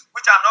states,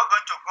 which I'm not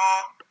going to go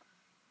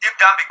deep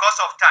down because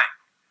of time.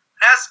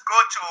 Let's go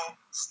to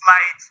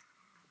slide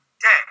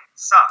 10,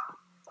 sir.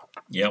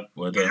 Yep,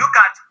 we're there. We look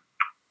at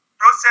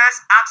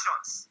process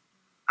actions.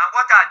 And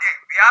what are they?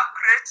 We have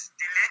create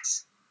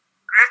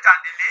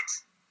and delete,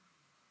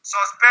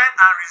 suspend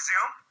and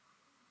resume,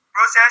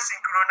 process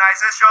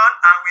synchronization,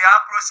 and we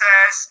have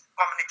process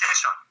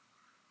communication.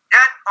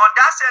 Then on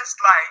that same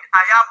slide,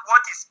 I have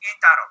what is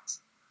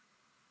interrupt.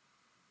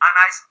 And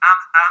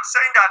I'm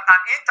saying that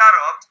an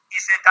interrupt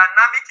is a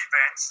dynamic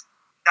event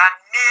that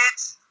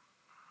needs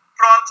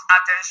prompt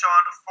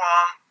attention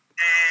from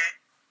the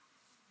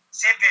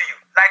CPU.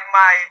 Like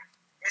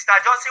Mr.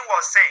 Johnson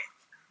was saying,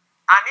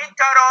 an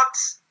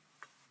interrupt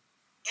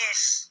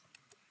is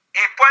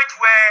a point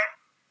where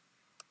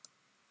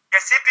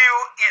the CPU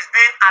is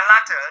being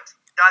alerted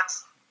that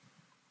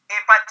a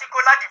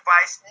particular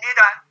device needs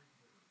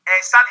a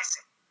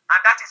servicing, and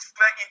that is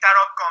where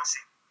interrupt comes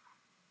in.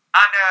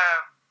 And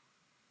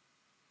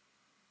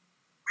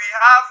we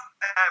have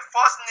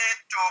first need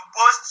to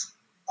post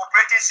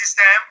operating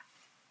system,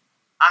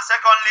 and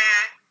secondly,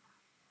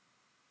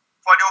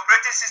 for the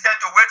operating system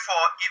to wait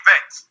for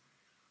events.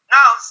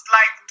 Now,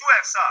 slide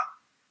 12, sir.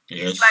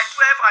 Yes. Slide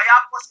 12, I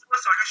have possible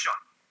solution.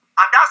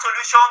 And that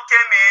solution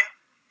came in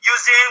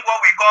using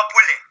what we call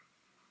pooling.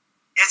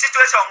 A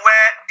situation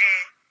where the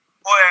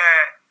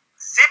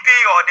CPU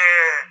or the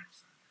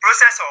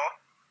processor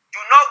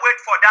do not wait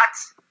for that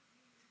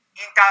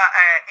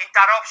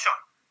interruption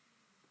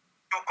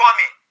to come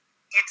in.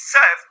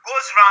 Itself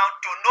goes round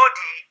to know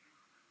the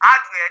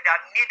hardware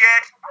that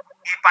needed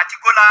a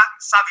particular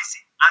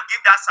servicing and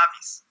give that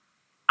service.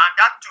 And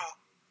that to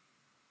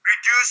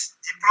reduce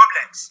the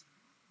problems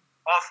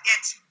of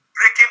it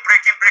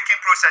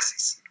breaking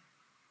processes.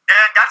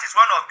 Then that is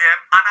one of them.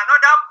 And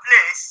another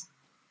place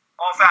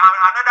of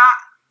another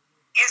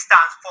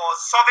instance for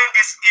solving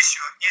this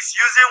issue is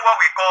using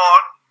what we call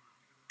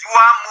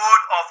dual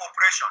mode of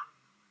operation.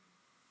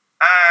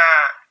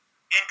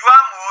 In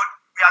dual mode,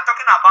 we are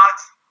talking about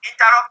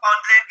interrupt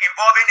handling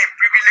involving a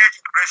privileged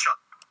operation,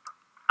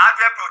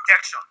 hardware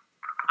protection.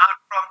 And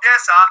from there,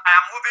 sir, I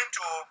am moving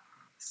to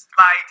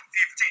slide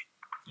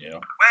 15,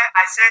 where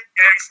I said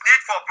there is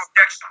need for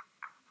protection.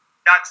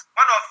 That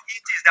one of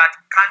it is that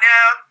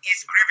kernel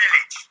is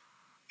privileged.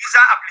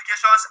 User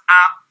applications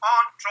are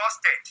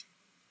untrusted.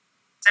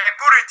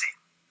 Security.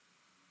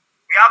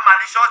 We have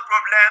malicious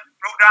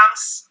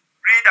programs,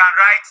 read and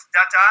write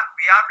data.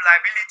 We have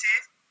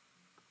liability.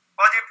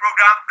 Body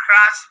program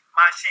crash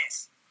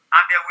machines.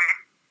 And then we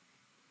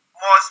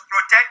must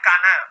protect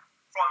kernel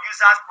from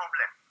users'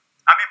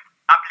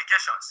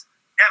 applications.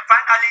 Then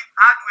finally,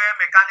 hardware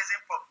mechanism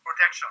for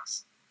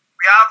protections.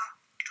 We have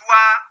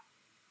dual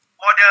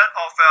model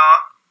of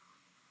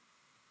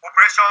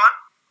operation.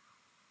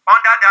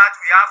 Under that,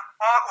 we have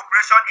all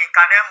operation in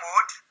kernel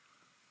mode,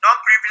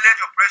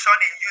 non-privileged operation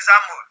in user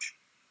mode,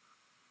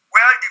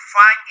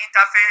 well-defined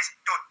interface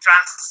to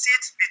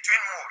transit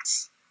between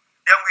modes.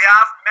 Then we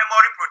have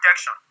memory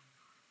protection.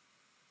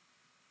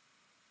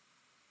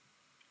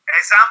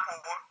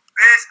 Example,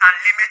 base and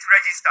limit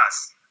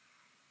registers,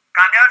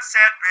 kernel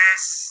set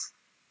base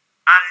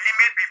and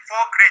limit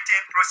before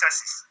creating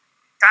processes,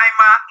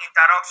 timer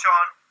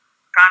interruption,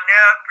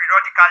 kernel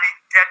periodically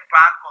get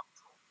back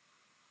control.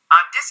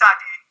 And these are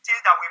the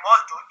things that we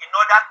must do in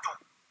order to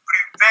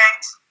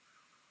prevent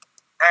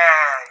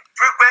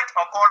frequent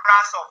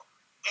occurrence of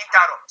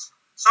interrupts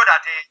so that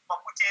the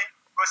computing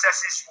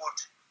processes would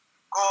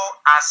go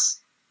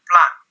as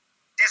planned.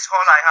 This is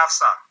all I have,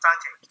 sir. Thank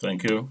you.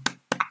 Thank you.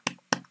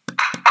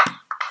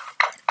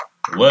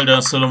 Well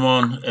done,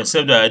 Solomon,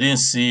 except that I didn't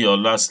see your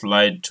last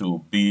slide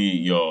to be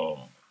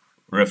your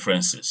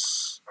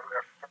references.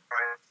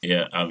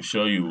 Yeah, I'm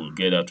sure you will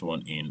get that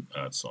one in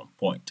at some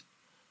point.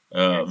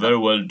 Very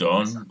well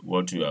done.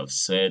 What you have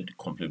said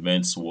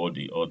complements what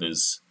the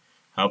others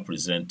have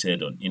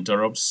presented on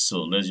interrupts.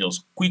 So let's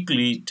just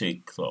quickly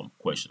take some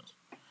questions.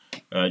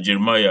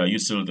 Jeremiah, are you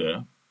still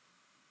there?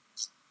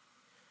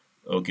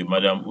 Okay,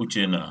 Madam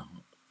Uchena.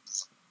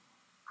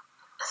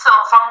 So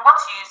from what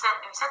you said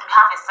we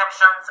have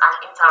exceptions and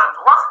interrupts.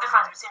 What's the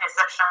difference between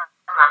exception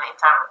and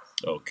interrupt?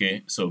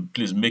 Okay, so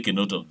please make a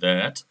note of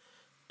that.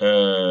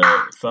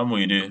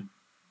 Famuide.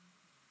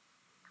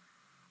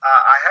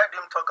 I heard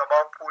him talk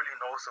about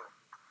polling also.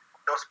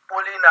 Does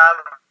polling have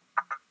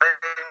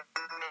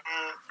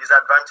any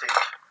disadvantage?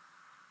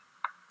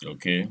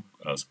 Okay,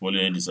 as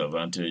polling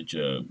disadvantage.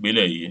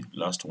 Bilei,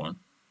 last one.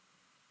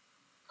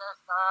 Yes,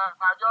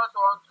 I just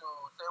want to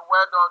say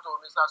well done to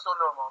Mr.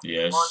 Solomon.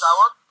 Yes. But I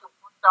want to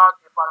point out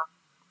a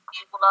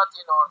particular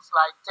thing on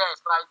slide 10,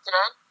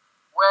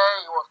 where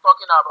he was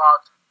talking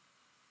about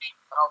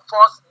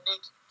first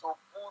need to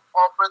boot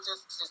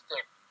operating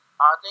system.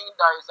 I think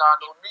there is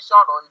an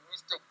omission or a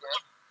mistake there.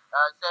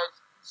 It said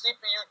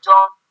CPU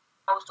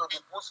jumps to the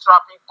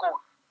bootstrapping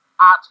code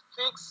at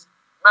fixed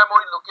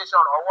memory location,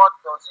 or what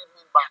does it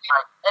mean by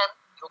M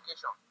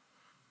location?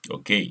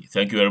 Okay,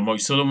 thank you very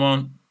much.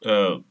 Solomon,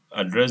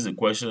 address the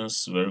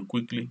questions very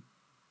quickly.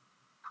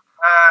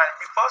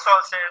 The first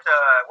one says,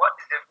 what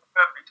is the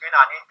difference between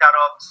an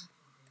interrupt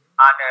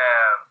and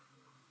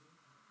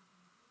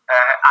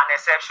an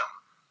exception?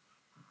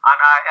 And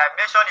I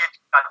mentioned it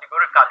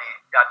categorically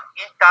that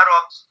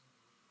interrupt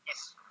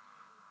is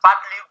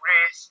partly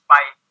raised by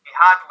the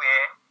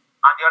hardware,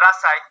 and the other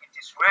side it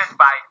is raised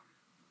by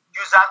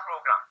user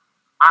program.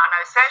 An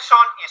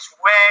exception is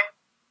when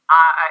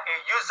a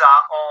user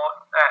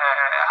or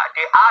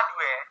the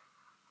hardware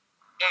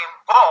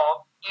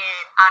involved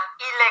in an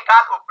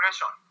illegal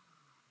operation.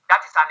 That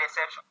is an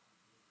exception.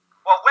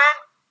 But when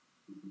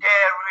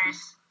there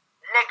is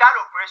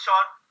legal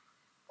operation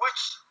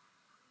which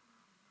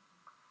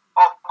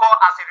occur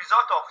as a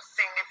result of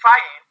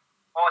signifying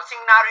or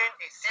signaling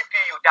the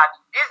CPU that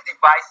this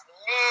device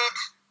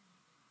needs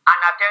an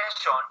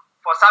attention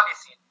for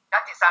servicing,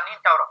 that is an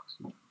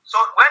interrupt. So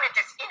when it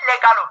is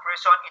illegal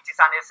operation, it is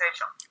an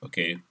exception.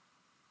 Okay.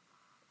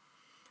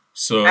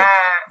 So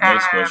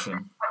next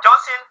question.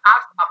 Johnson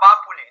asked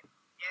about pulling.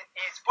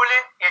 Is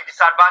pulling a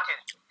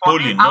disadvantage? For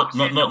Polling, not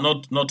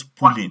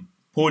pulling.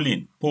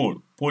 Polling.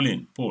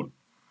 Pulling.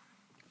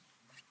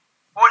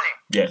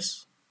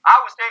 Yes. I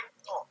would say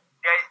no.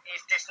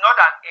 It is not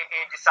a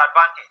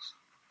disadvantage.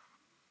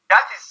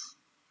 That is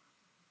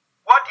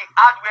what the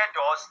hardware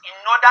does in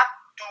order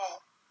to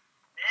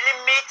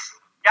limit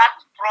that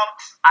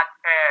prompt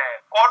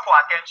call for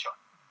attention.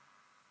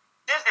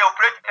 Since they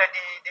operate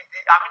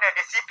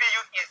the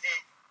CPU is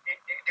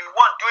the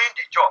one doing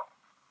the job.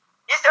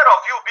 Instead of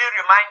you being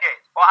reminded,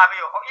 or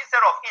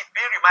instead of it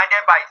being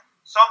reminded by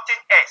something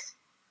else,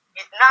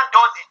 it now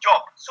does the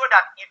job so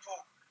that it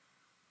will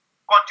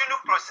continue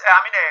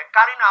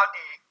carrying out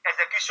the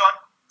execution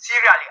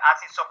serially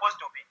as it's supposed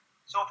to be.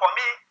 So for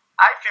me,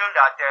 I feel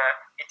that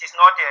it is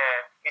not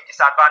a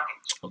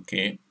disadvantage.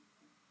 Okay.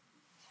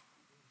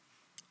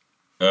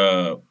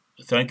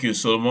 Thank you,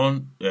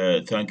 Solomon.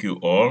 Thank you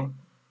all.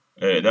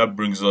 That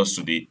brings us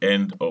to the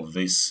end of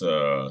this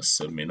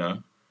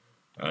seminar,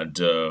 and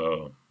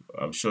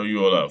I'm sure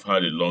you all have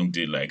had a long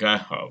day like I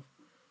have.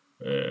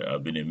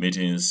 I've been in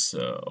meetings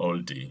all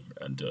day,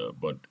 and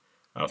but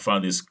I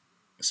found this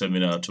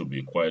seminar to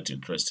be quite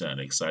interesting and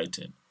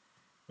exciting.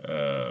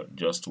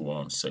 Just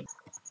one second.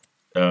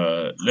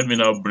 Let me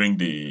now bring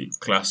the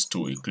class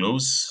to a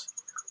close,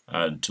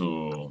 and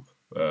to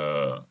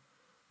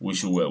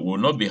wish you well. We'll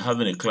not be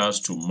having a class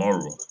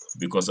tomorrow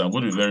because I'm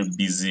going to be very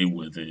busy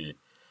with the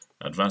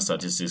advanced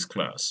statistics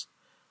class.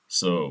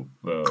 So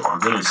we're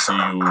going to see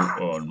you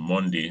on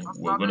Monday.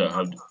 We're going to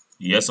have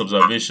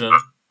observation.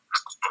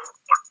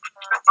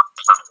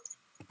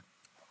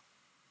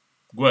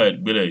 Go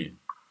ahead, Billy.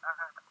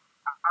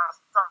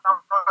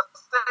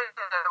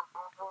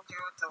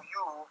 To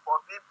you for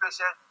being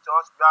patient with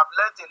us. We have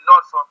learned a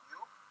lot from you,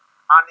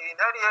 and in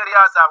any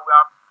areas that we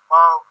have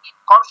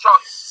come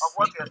short of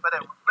what we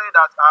expected, we pray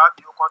that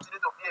you continue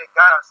to be a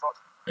guide for us.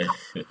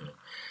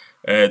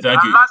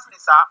 Thank you.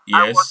 Lastly, sir,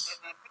 yes.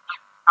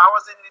 I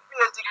was in the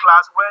PhD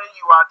class when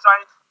you are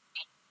trying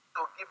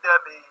to give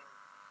them a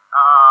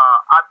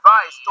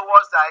advice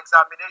towards the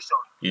examination.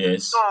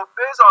 Yes. So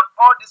based on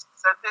all this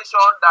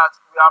presentation that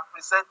we have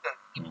presented,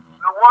 we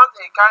want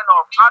a kind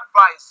of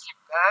advice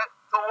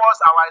towards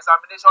our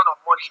examination of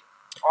Monday,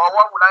 or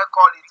what would I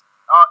call it,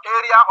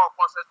 area of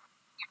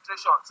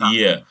concentration. Sir.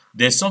 Yeah,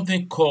 there's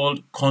something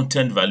called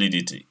content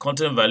validity.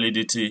 Content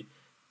validity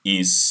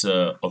is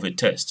of a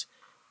test,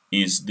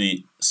 is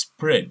the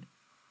spread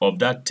of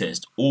that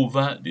test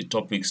over the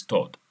topics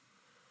taught.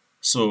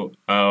 So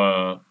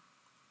our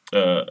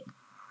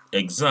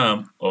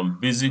exam on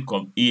basic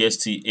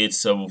EST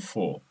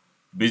 874,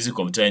 basic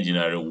computer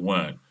engineering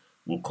 1,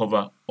 will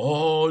cover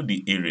all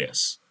the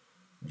areas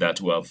that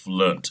we have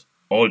learned,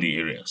 all the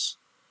areas.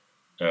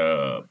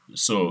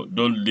 So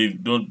don't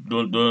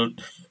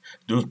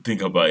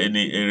think about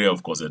any area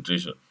of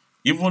concentration.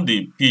 Even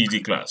the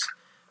PhD class,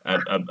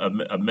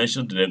 I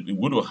mentioned to them, we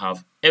will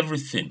have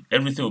everything.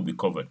 Everything will be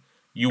covered.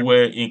 You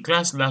were in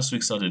class last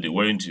week Saturday,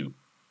 weren't you?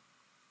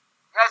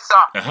 Yes,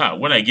 sir.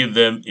 When I gave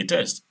them a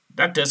test,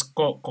 that test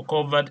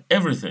covered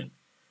everything.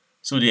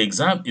 So the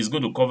exam is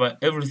going to cover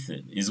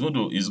everything. It's going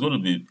to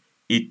be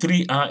a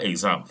 3-hour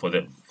exam for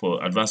them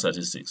for advanced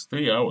statistics.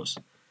 3 hours.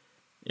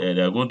 Yeah,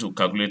 they are going to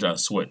calculate and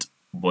sweat.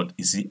 But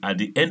you see, at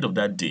the end of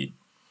that day,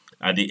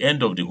 at the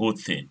end of the whole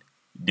thing,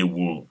 they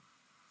will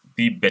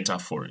be better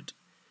for it.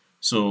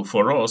 So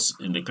for us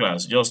in the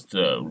class, just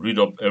read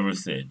up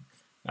everything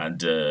and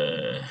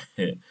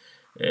be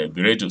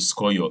ready to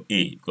score your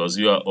A, because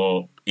you are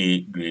all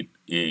A grade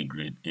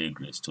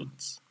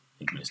students.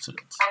 A grade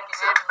students.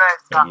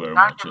 Thank you very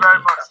much. Thank you very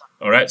much.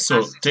 All right,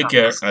 so take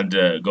care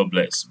and God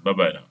bless. Bye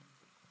bye now.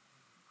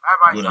 Bye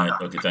bye. Good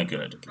night. Okay, thank you.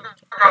 Okay. Good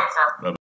night, sir. Bye bye.